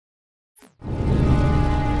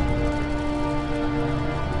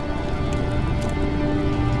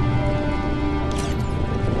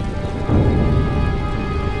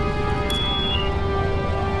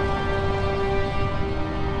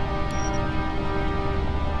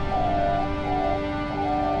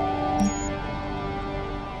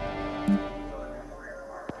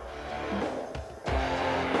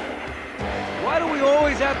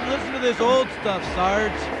this old stuff,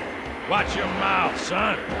 Sarge. Watch your mouth,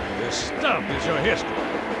 son. This stuff is your history.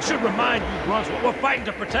 It should remind you grunts what we're fighting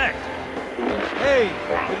to protect. Hey,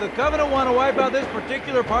 if the Covenant want to wipe out this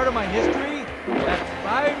particular part of my history, that's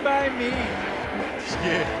fine by me.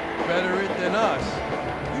 Yeah, better it than us.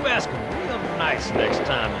 You ask them real nice next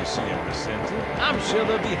time you see them, Vicente. I'm sure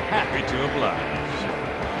they'll be happy to oblige.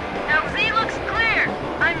 Now Z looks clear.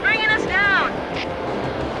 I'm bringing us down.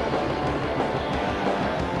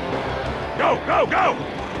 Go, go, go!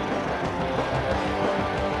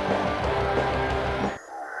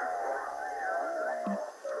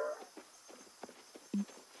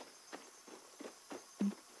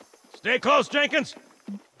 Stay close, Jenkins!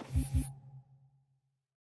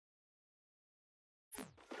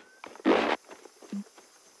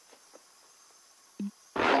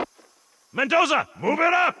 Mendoza, move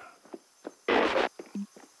it up!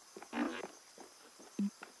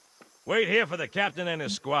 Wait here for the captain and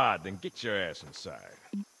his squad, then get your ass inside.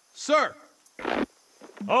 Sir!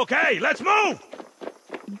 Okay, let's move!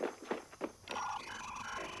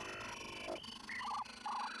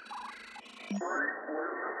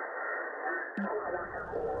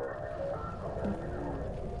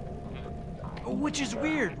 Which is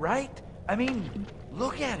weird, right? I mean,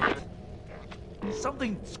 look at it.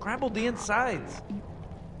 Something scrambled the insides.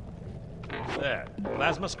 What's that?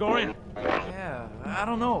 Plasma scoring? Yeah, I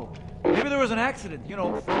don't know. Maybe there was an accident, you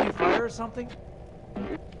know, friendly fire or something?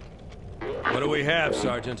 What do we have,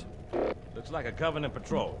 Sergeant? Looks like a Covenant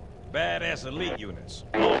patrol. Badass elite units.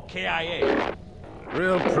 All KIA.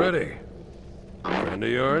 Real pretty. Friend of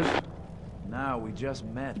yours? Nah, we just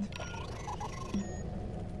met.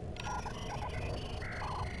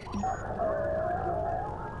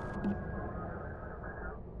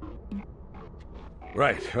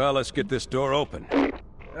 Right, well, let's get this door open.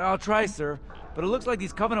 I'll try, sir. But it looks like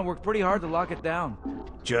these Covenant worked pretty hard to lock it down.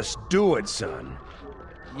 Just do it, son.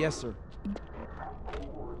 Yes, sir.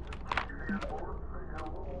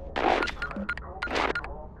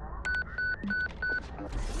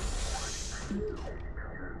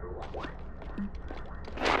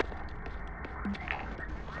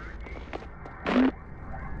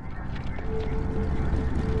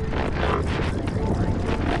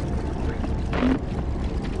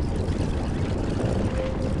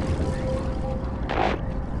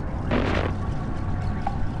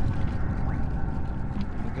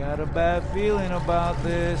 Got a bad feeling about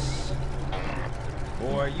this.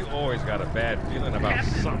 Boy, you always got a bad feeling about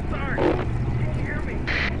something. Can you hear me?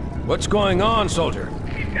 What's going on, soldier?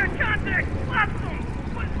 He's got contact. Lots of them.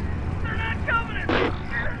 But they're not Covenant.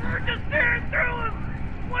 They're just tearing through us.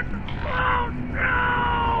 What the... Oh,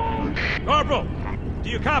 no! Corporal, do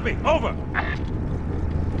you copy? Over.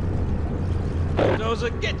 Mendoza,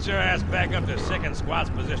 get your ass back up to second squad's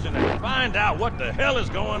position and find out what the hell is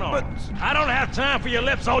going on. But I don't have time for your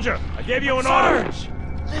lip, soldier. I gave you an order. Sarge!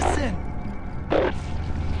 Listen!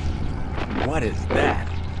 What is that?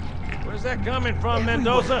 Where's that coming from,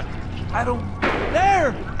 Mendoza? I don't...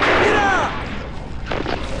 There! Get up!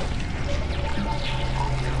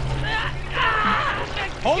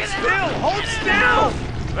 Hold still! Hold still!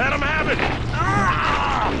 Let him have it!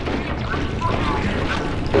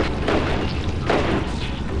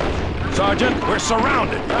 Sergeant, we're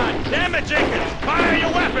surrounded. God damn it, Jenkins! Fire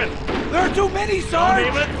your weapon! There are too many, Sarge!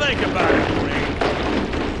 Don't even think about it, Marine.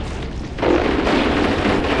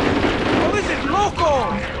 Oh, this is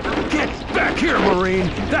loco! Get back here,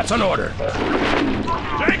 Marine! That's an order!